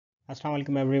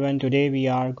Assalamualaikum everyone. Today we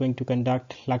are going to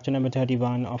conduct lecture number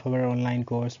 31 of our online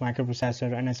course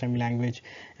Microprocessor and Assembly Language,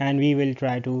 and we will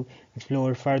try to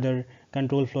explore further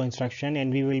control flow instruction,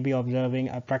 and we will be observing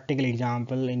a practical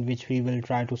example in which we will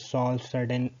try to solve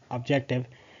certain objective.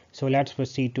 So let's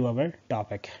proceed to our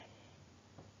topic.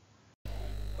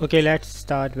 Okay, let's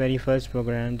start very first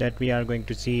program that we are going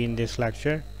to see in this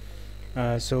lecture.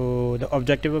 So the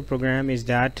objective of program is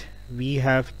that we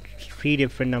have three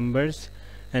different numbers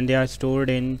and they are stored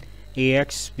in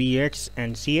AX, BX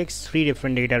and CX, three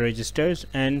different data registers,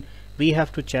 and we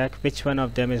have to check which one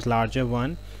of them is larger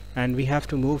one, and we have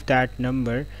to move that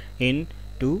number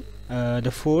into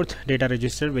the fourth data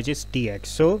register, which is DX.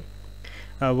 So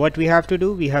what we have to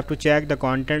do, we have to check the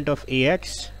content of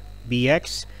AX,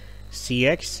 BX,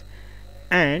 CX,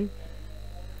 and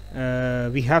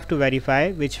we have to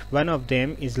verify which one of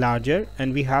them is larger,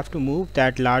 and we have to move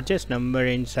that largest number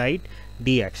inside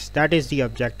DX. That is the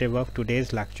objective of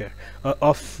today's lecture,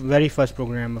 of very first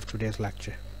program of today's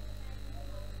lecture.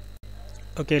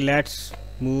 Okay, let's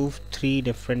move three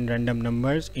different random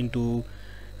numbers into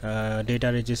data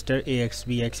register AX,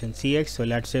 BX and CX. So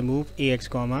let's say move AX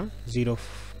comma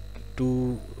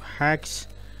 02 hex,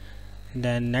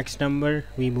 then next number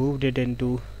we moved it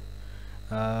into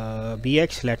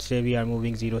BX, let's say we are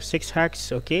moving 06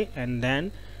 hex. Okay, and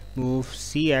then move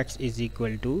CX is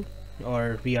equal to,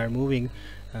 or we are moving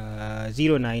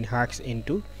 09 hex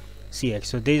into CX.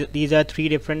 So these are three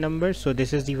different numbers. So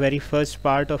this is the very first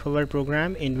part of our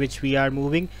program in which we are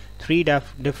moving three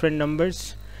different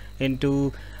numbers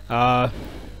into the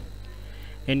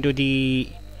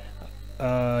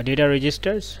data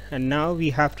registers, and now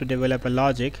we have to develop a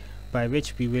logic by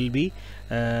which we will be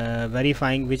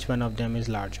verifying which one of them is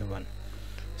larger one.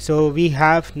 So we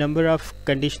have number of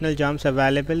conditional jumps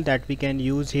available that we can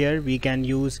use here. We can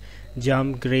use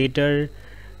jump greater,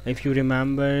 if you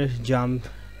remember, jump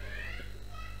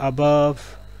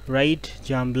above, right,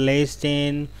 jump less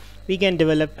than. We can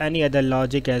develop any other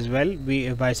logic as well.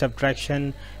 By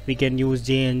subtraction we can use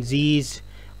J and Z's,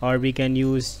 or we can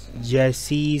use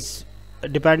JC's,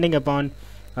 depending upon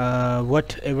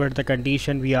whatever the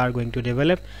condition we are going to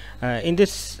develop. In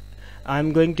this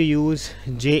I'm going to use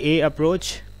JA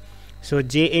approach. So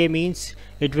JA means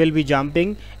it will be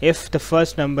jumping if the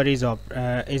first number is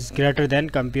greater than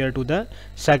compared to the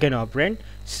second operand.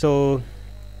 So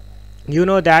you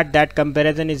know that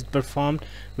comparison is performed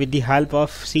with the help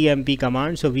of CMP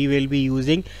command. So we will be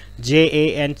using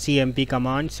JA and CMP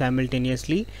commands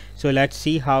simultaneously. So let's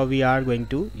see how we are going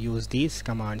to use these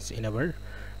commands in our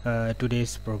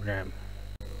today's program.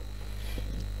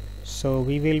 So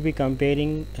we will be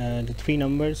comparing the three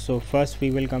numbers. So first we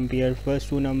will compare first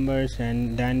two numbers,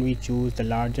 and then we choose the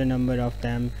larger number of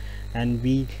them, and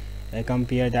we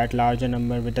compare that larger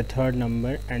number with the third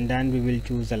number, and then we will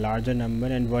choose the larger number,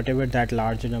 and whatever that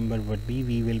larger number would be,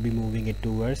 we will be moving it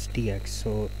towards DX.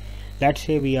 So let's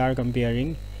say we are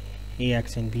comparing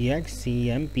AX and BX,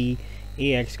 CMP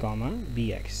AX comma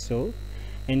BX. So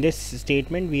in this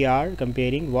statement we are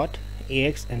comparing what?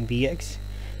 AX and BX.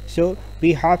 So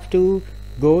we have to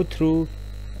go through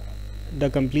the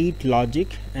complete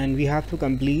logic, and we have to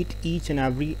complete each and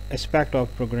every aspect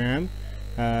of program.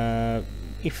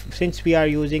 Since we are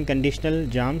using conditional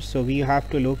jumps, so we have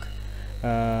to look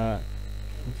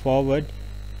forward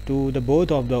to the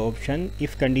both of the option,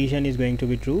 if condition is going to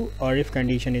be true or if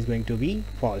condition is going to be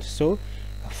false. So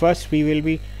first we will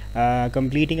be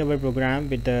completing our program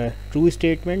with the true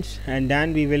statements, and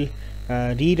then we will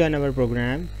rerun our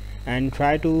program and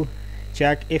try to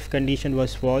check if condition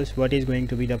was false, what is going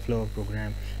to be the flow of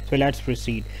program. So let's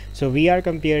proceed. So we are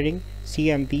comparing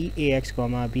CMP AX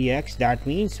comma BX. That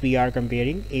means we are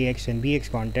comparing AX and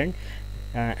BX content,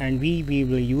 and we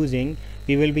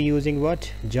will be using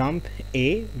what? Jump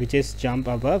A, which is jump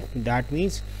above. That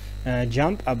means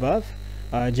jump above,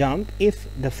 jump if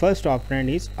the first operand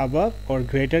is above or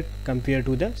greater compared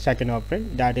to the second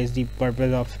operand. That is the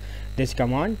purpose of this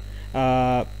command.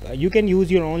 You can use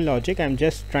your own logic. I'm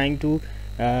just trying to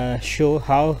show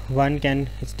how one can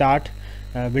start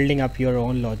building up your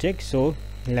own logic. So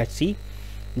let's see.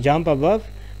 Jump above,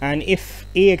 and if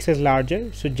AX is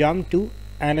larger, so jump to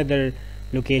another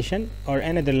location or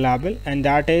another label, and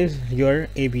that is your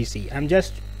ABC. I'm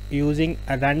just using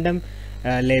a random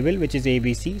label which is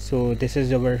ABC. So this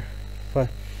is our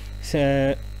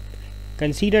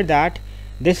consider that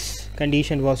this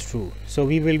condition was true, so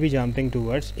we will be jumping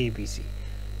towards ABC.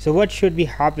 So what should be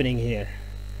happening here?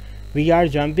 We are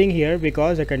jumping here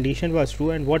because the condition was true,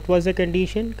 and what was the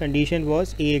condition? Condition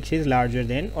was AX is larger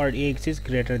than, or AX is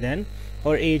greater than,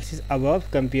 or AX is above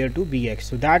compared to BX.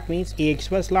 So that means AX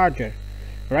was larger.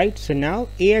 right? So now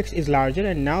AX is larger,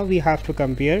 and now we have to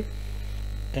compare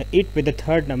it with the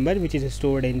third number, which is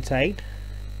stored inside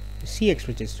CX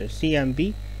register,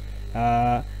 CMP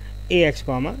AX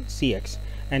comma CX.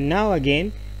 And now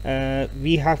again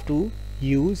we have to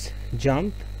use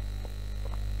jump.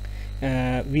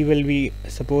 We will be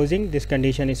supposing this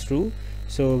condition is true,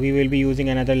 so we will be using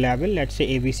another label. Let's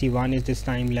say ABC1 is this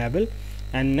time label,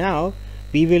 and now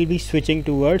we will be switching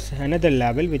towards another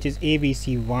label, which is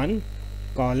ABC1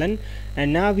 colon.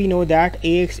 And now we know that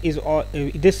AX is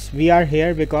this we are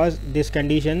here because this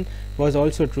condition was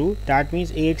also true. That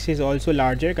means AX is also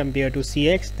larger compared to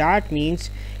CX. That means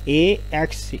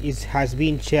AX has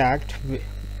been checked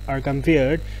or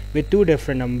compared with two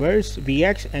different numbers,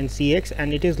 BX and CX,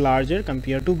 and it is larger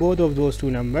compared to both of those two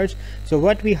numbers. So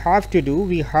what we have to do,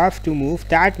 we have to move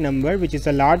that number, which is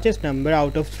the largest number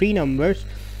out of three numbers,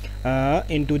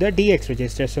 into the DX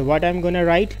register. So what I'm gonna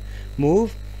write,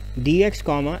 move DX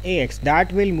comma AX.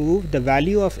 That will move the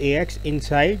value of AX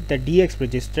inside the DX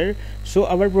register. So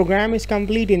our program is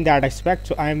complete in that aspect.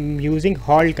 So I'm using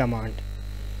halt command.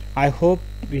 I hope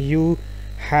you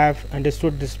have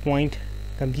understood this point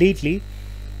completely.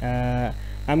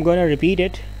 I'm gonna repeat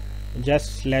it.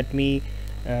 Just let me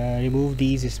remove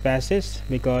these spaces,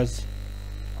 because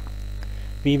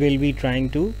we will be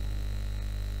trying to,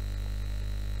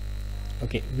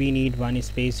 okay, we need one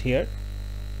space here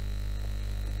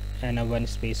and a one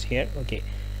space here. Okay,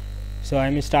 so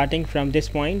I'm starting from this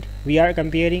point. We are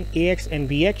comparing AX and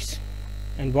BX,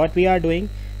 and what we are doing,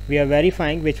 we are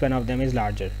verifying which one of them is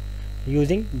larger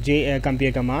using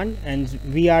compare command, and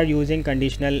we are using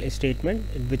conditional statement,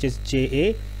 which is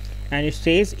JA, and it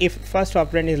says if first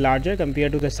operand is larger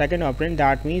compared to the second operand,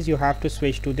 that means you have to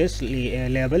switch to this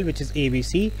label, which is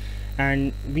ABC.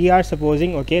 And we are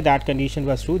supposing, okay, that condition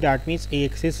was true. That means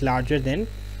AX is larger than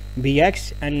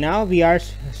BX, and now we are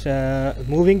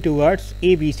moving towards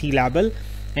ABC label.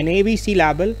 And ABC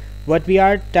label, what we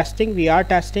are testing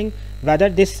whether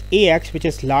this AX, which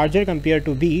is larger compared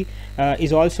to B,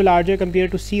 is also larger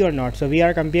compared to C or not. So we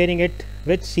are comparing it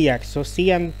with CX. So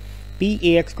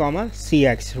CMP AX comma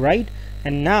CX, right?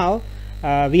 And now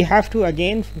we have to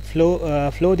again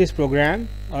flow this program,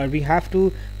 or we have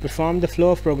to perform the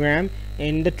flow of program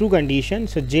in the true condition.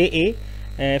 So JA,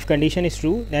 if condition is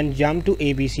true, then jump to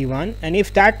ABC1, and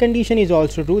if that condition is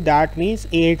also true, that means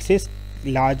AX is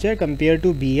larger compared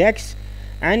to BX,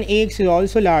 and AX is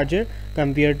also larger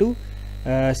compared to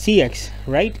CX,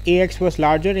 right? AX was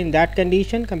larger in that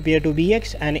condition compared to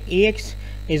BX, and AX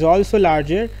is also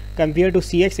larger compared to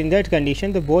CX in that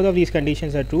condition. The both of these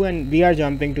conditions are true, and we are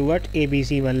jumping toward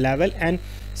ABC1 level. And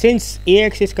since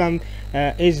AX is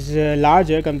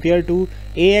larger compared to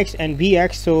AX and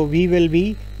BX, so we will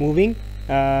be moving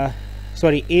AX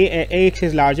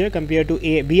is larger compared to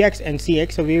BX and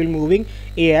CX, so we will moving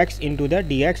AX into the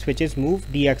DX, which is move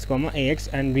DX comma AX,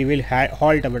 and we will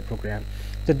halt our program.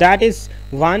 So that is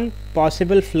one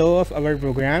possible flow of our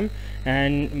program,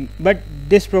 but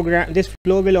this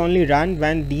flow will only run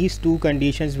when these two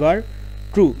conditions were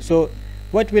true. So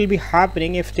what will be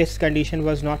happening if this condition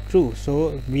was not true?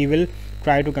 So we will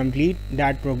try to complete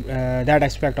that that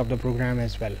aspect of the program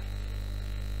as well.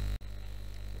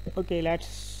 Okay,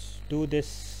 let's do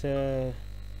this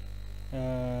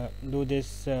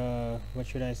what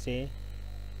should I say,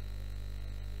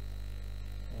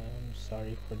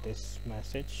 sorry for this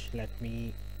message. Let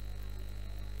me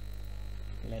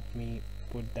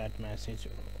put that message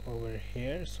over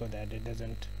here so that it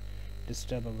doesn't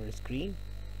disturb our screen.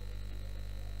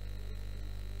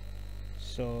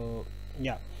 So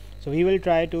yeah, so we will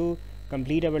try to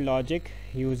complete our logic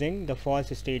using the false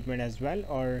statement as well,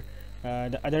 or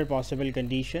the other possible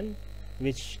condition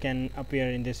which can appear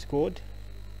in this code.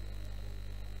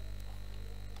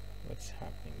 What's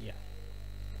happening? Yeah,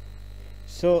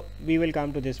 so we will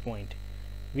come to this point.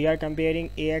 We are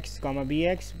comparing AX comma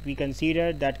BX. We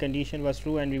consider that condition was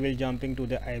true, and we will jumping to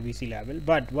the ABC level.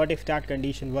 But what if that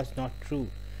condition was not true?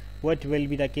 What will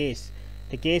be the case?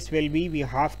 The case will be, we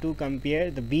have to compare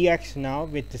the BX now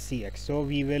with the CX. So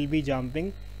we will be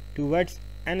jumping towards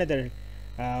another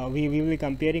we will be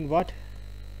comparing what?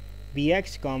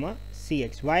 BX comma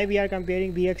CX. Why we are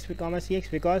comparing BX comma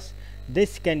CX? Because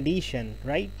this condition,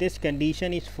 right, this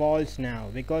condition is false now,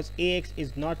 because AX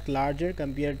is not larger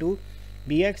compared to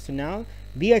BX. Now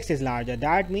BX is larger,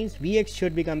 that means BX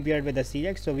should be compared with the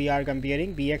CX. So we are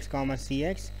comparing BX comma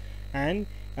CX, and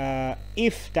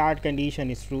if that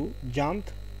condition is true, jump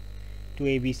to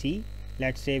ABC.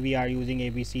 Let's say we are using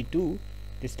ABC2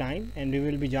 this time, and we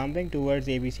will be jumping towards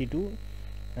ABC2.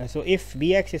 So if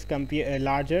BX is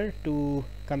larger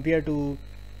compared to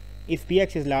if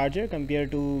BX is larger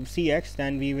compared to CX,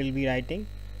 then we will be writing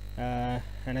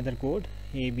another code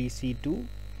ABC2,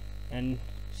 and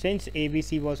since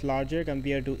ABC was larger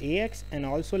compared to AX and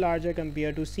also larger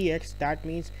compared to CX, that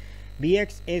means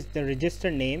BX is the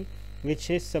register name which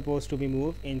is supposed to be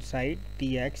moved inside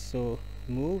DX. So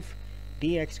move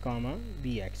DX comma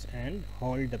BX and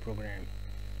hold the program.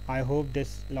 I hope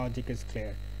this logic is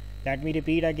clear. Let me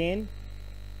repeat again.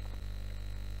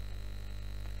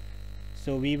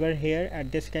 So we were here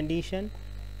at this condition,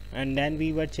 and then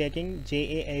we were checking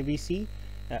JAABC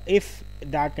if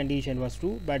that condition was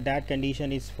true, but that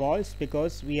condition is false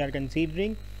because we are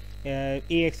considering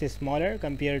AX is smaller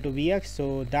compared to BX.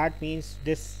 So that means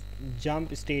this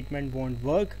jump statement won't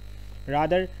work,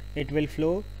 rather it will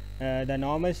flow the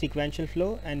normal sequential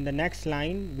flow, and the next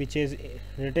line which is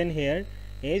written here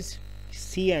is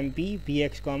CMP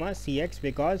BX comma CX,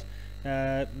 because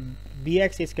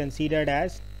BX is considered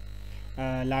as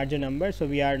larger number. So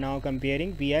we are now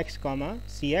comparing BX comma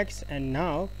CX, and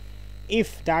now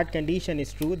if that condition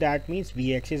is true, that means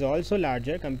BX is also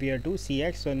larger compared to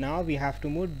CX. So now we have to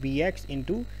move BX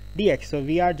into DX. So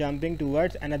we are jumping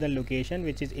towards another location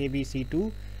which is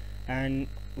ABC2. And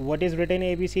what is written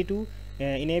ABC2?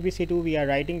 In ABC2 we are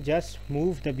writing just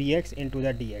move the BX into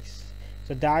the DX.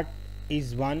 So that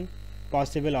is one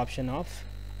possible option of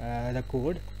the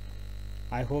code.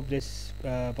 I hope this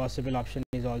possible option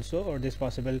is also, or this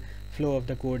possible flow of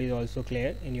the code is also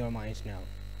clear in your minds now.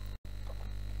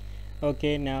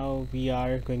 Okay, now we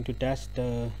are going to test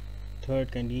the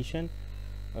third condition.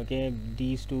 Okay,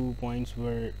 these 2 points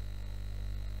were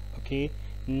okay.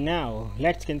 Now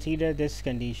let's consider this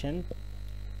condition.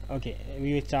 Okay,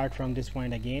 we will start from this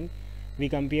point again. We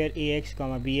compare AX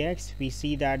comma BX. We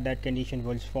see that that condition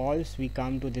was false. We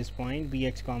come to this point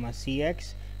BX comma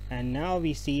CX, and now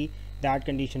we see that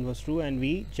condition was true, and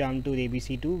we jump to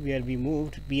ABC2 where we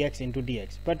moved BX into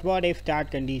DX. But what if that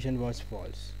condition was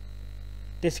false?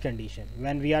 This condition,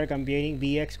 when we are comparing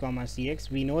BX comma CX,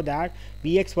 we know that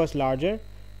BX was larger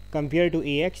compared to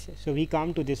AX. So we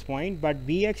come to this point, but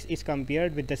BX is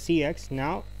compared with the CX.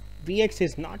 Now BX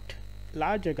is not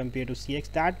larger compared to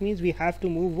CX. That means we have to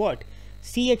move what?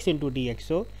 CX into DX.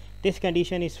 So this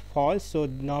condition is false. So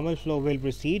normal flow will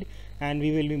proceed, and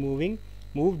we will be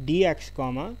move DX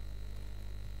comma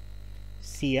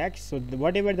CX. So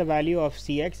whatever the value of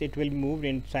CX, it will be moved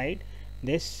inside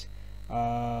this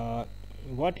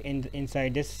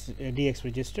inside this DX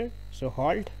register. So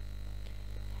halt.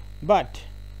 But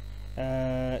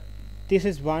this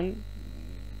is one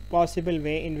possible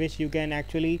way in which you can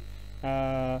actually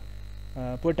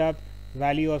put up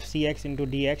value of CX into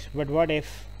DX. But what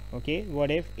if, okay, what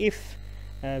if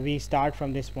we start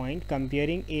from this point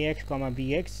comparing AX comma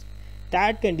BX,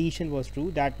 that condition was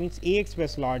true, that means AX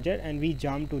was larger, and we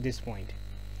jump to this point,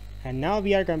 and now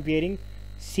we are comparing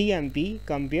CMP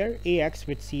compare AX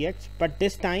with CX, but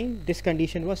this time this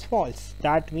condition was false.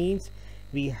 That means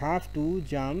we have to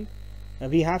jump,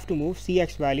 we have to move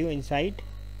CX value inside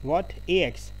what?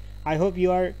 AX. I hope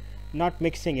you are not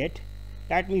mixing it.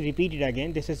 Let me repeat it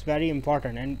again. This is very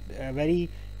important and very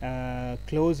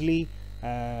closely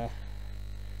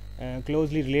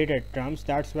related terms.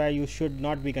 That's why you should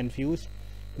not be confused.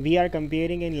 We are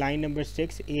comparing in line number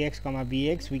 6 AX comma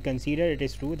BX. We consider it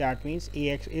is true, that means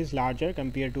AX is larger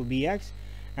compared to BX,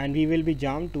 and we will be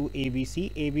jumped to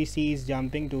ABC. ABC is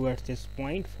jumping towards this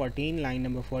point 14, line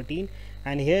number 14,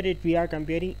 and here we are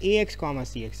comparing AX comma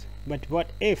CX. But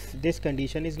what if this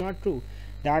condition is not true?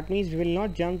 That means we will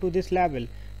not jump to this level,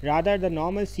 rather the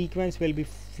normal sequence will be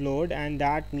flowed, and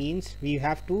that means we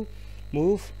have to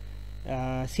move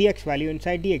CX value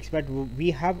inside DX. But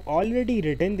we have already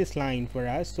written this line for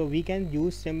us, so we can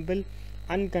use simple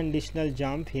unconditional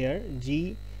jump here.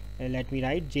 Let me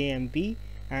write JMP,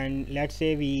 and let's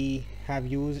say we have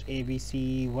used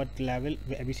ABC, what level?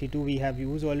 ABC2 we have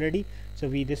used already, so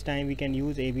this time we can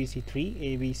use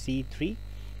ABC3.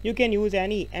 You can use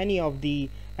any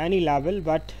level,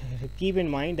 but keep in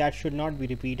mind that should not be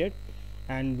repeated.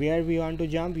 And where we want to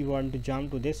jump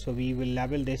to this, so we will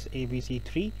label this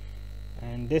ABC3,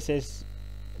 and this is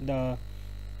the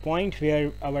point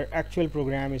where our actual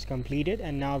program is completed.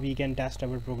 And now we can test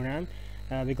our program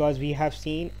because we have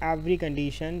seen every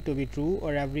condition to be true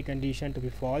or every condition to be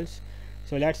false.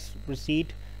 So let's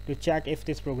proceed to check if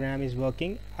this program is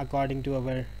working according to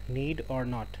our need or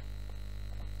not.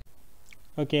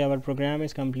 Okay, our program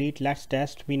is complete. Let's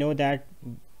test. We know that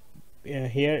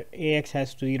here AX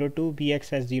has 02, BX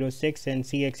has 06, and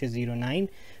CX is 09.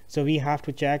 So we have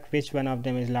to check which one of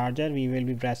them is larger. We will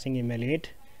be pressing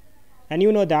emulate, and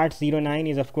you know that 09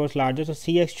 is of course larger, so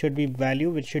CX should be value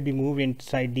which should be moved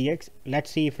inside DX.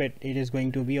 Let's see if it is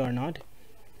going to be or not.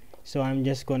 So I'm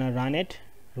just gonna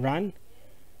run,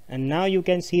 and now you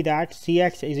can see that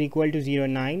Cx is equal to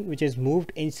 0.9, which is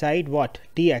moved inside what,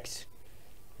 Tx,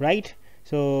 right?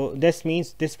 So this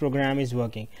means this program is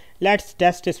working. Let's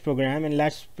test this program and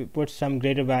let's put some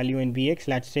greater value in Bx.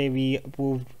 Let's say we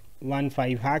moved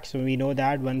 1.5 hex, so we know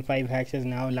that 1.5 hex is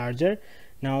now larger.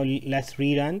 Now let's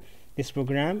rerun this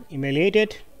program, emulate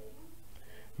it,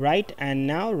 right, and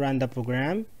now run the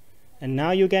program, and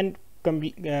now you can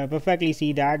perfectly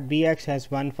see that Bx has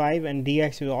 1.5 and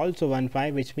Dx is also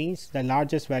 1.5, which means the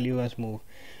largest value was moved.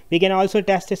 We can also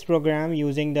test this program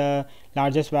using the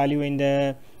largest value in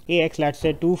the Ax. Let's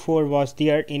say 2.4 was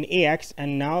there in Ax,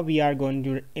 and now we are going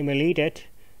to emulate it.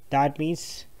 That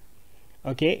means,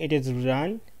 okay, it is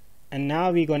run, and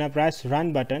now we're gonna press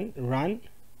run button, run.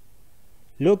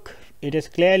 Look, it is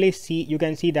clearly you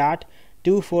can see that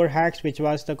 2.4 hex, which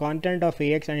was the content of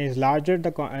Ax, and is larger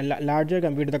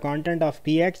compared to the content of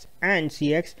Bx and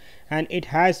Cx, and it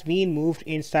has been moved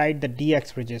inside the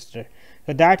Dx register.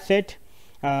 So that's it.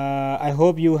 I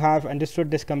hope you have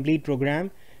understood this complete program.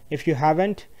 If you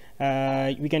haven't,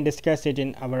 we can discuss it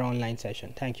in our online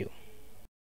session. Thank you.